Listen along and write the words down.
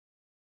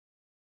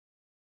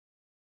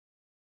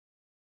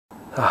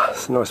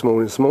It's a nice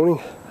morning this morning.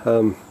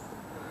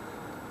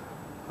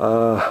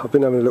 I've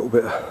been having a little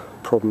bit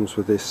of problems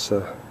with this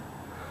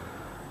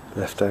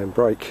left hand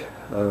brake.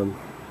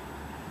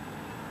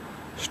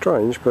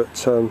 Strange,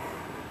 but I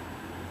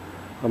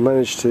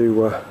managed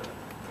to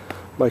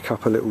make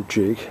up a little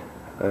jig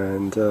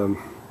and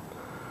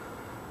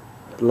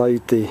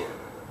laid the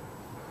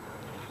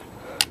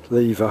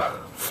lever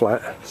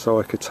flat so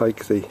I could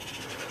take the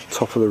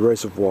top of the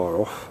reservoir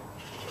off,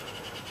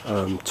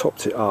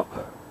 topped it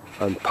up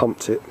and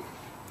pumped it,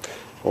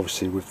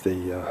 obviously with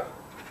the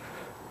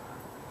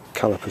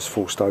calipers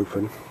forced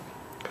open,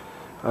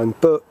 and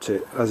burped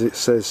it as it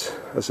says,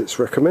 as it's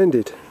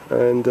recommended.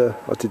 And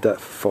I did that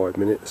for 5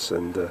 minutes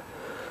and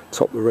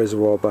topped the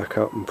reservoir back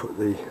up and put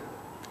the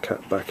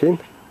cap back in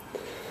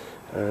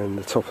and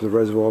the top of the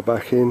reservoir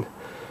back in,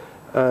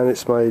 and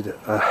it's made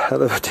a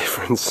hell of a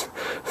difference.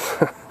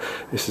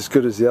 It's as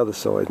good as the other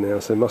side now,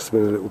 so there must have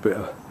been a little bit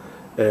of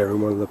air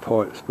in one of the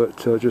pipes,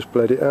 but I just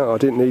bled it out. I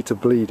didn't need to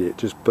bleed it,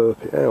 just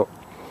burp it out.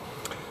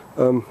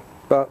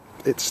 But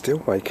it's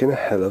still making a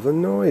hell of a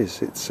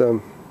noise. It's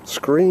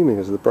screaming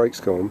as the brake's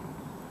gone.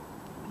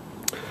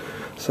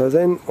 So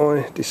then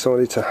I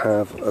decided to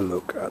have a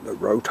look at the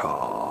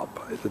rotor,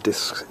 the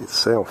disc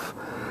itself,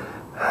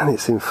 and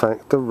it's in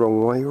fact the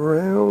wrong way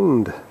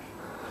round.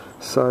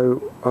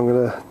 So I'm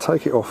going to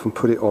take it off and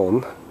put it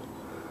on,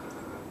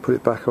 put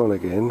it back on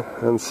again,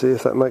 and see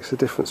if that makes a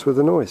difference with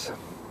the noise.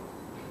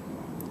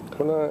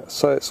 When I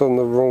say it's on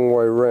the wrong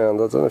way round,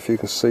 I don't know if you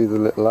can see the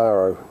little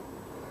arrow.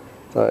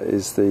 That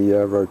is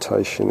the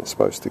rotation it's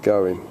supposed to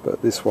go in,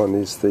 but this one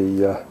is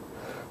the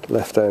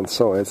left hand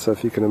side, so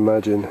if you can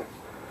imagine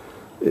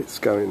it's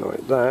going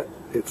like that,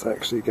 it's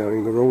actually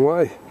going the wrong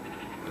way.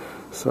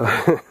 So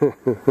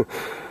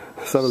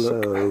let's have a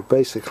look. So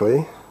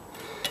basically,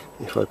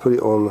 if I put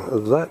it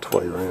on that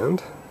way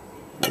round,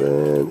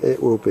 then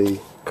it will be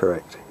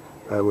correct,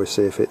 and we'll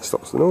see if it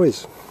stops the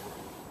noise.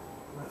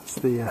 That's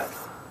the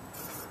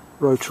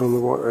rotor on the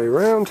right way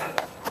round,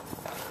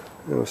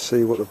 and we'll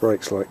see what the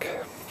brake's like.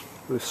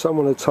 But if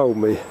someone had told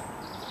me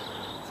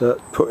that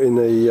putting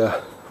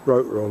the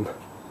rotor on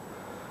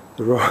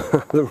the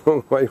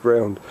wrong way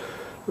round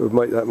would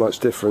make that much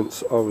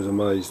difference, I was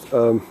amazed.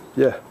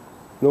 Yeah,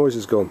 noise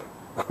is gone.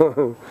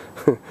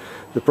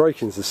 The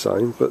braking's the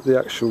same, but the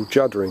actual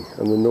juddering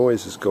and the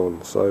noise is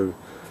gone. So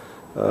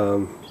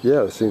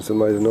yeah, it seems to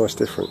have made a nice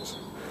difference.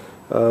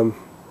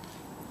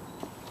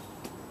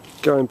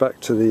 Going back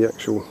to the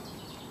actual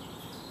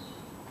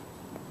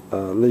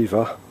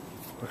lever,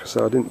 like I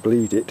said, I didn't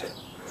bleed it.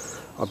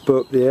 I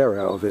burped the air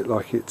out of it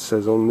like it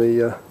says on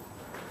the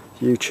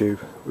YouTube,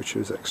 which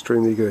was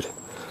extremely good.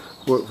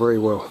 Worked very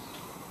well.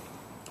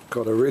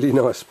 Got a really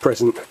nice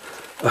present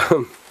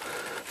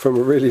from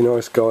a really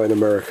nice guy in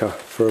America,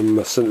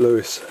 from St.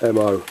 Louis,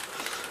 MO.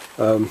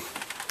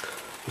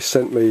 He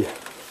sent me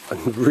a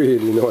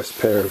really nice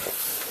pair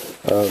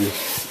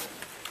of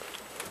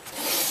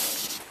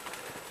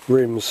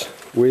rims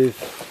with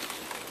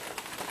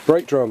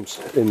brake drums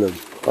in them.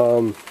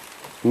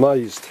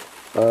 Amazed.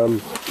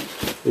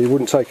 He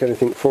wouldn't take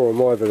anything for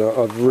them either.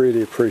 I'm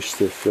really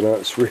appreciative, you know,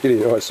 it's really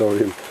nice of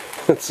him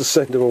to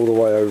send them all the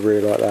way over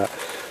here like that.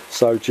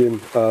 So Jim,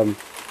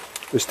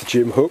 Mr.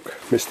 Jim Hook,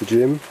 Mr.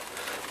 Jim,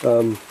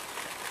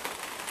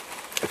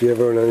 if you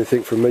ever want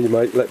anything from me,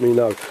 mate, let me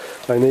know.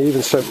 And he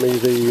even sent me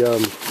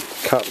the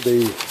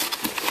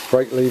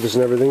brake levers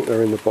and everything.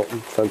 They're in the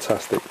bottom,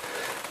 fantastic.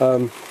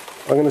 I'm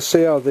going to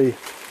see how the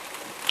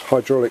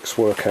hydraulics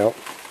work out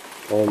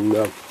on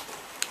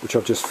which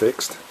I've just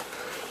fixed,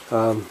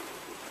 and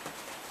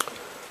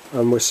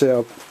we'll see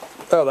how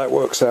that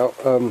works out.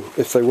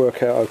 If they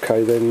work out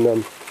okay,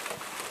 then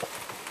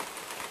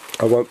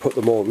I won't put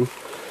them on.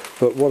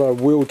 But what I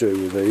will do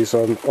with these,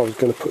 I was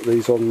going to put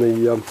these on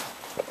the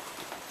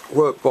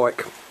work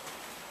bike,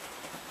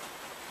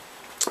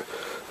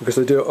 because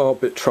they are a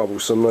bit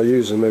troublesome. I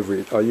use it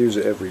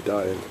every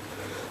day, and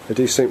they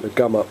do seem to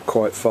gum up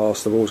quite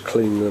fast. I'm always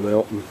cleaning them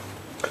out, and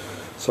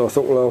so I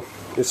thought, well,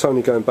 it's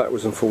only going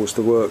backwards and forwards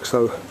to work,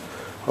 so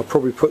I'll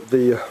probably put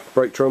the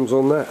brake drums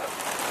on that.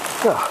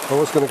 Yeah, I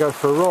was going to go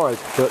for a ride,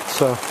 but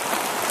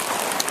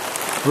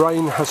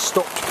rain has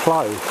stopped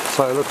play,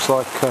 so it looks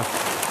like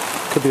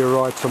could be a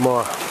ride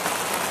tomorrow.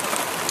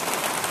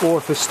 Or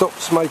if it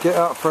stops, may get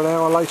out for an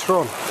hour later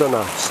on. Don't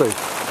know, see.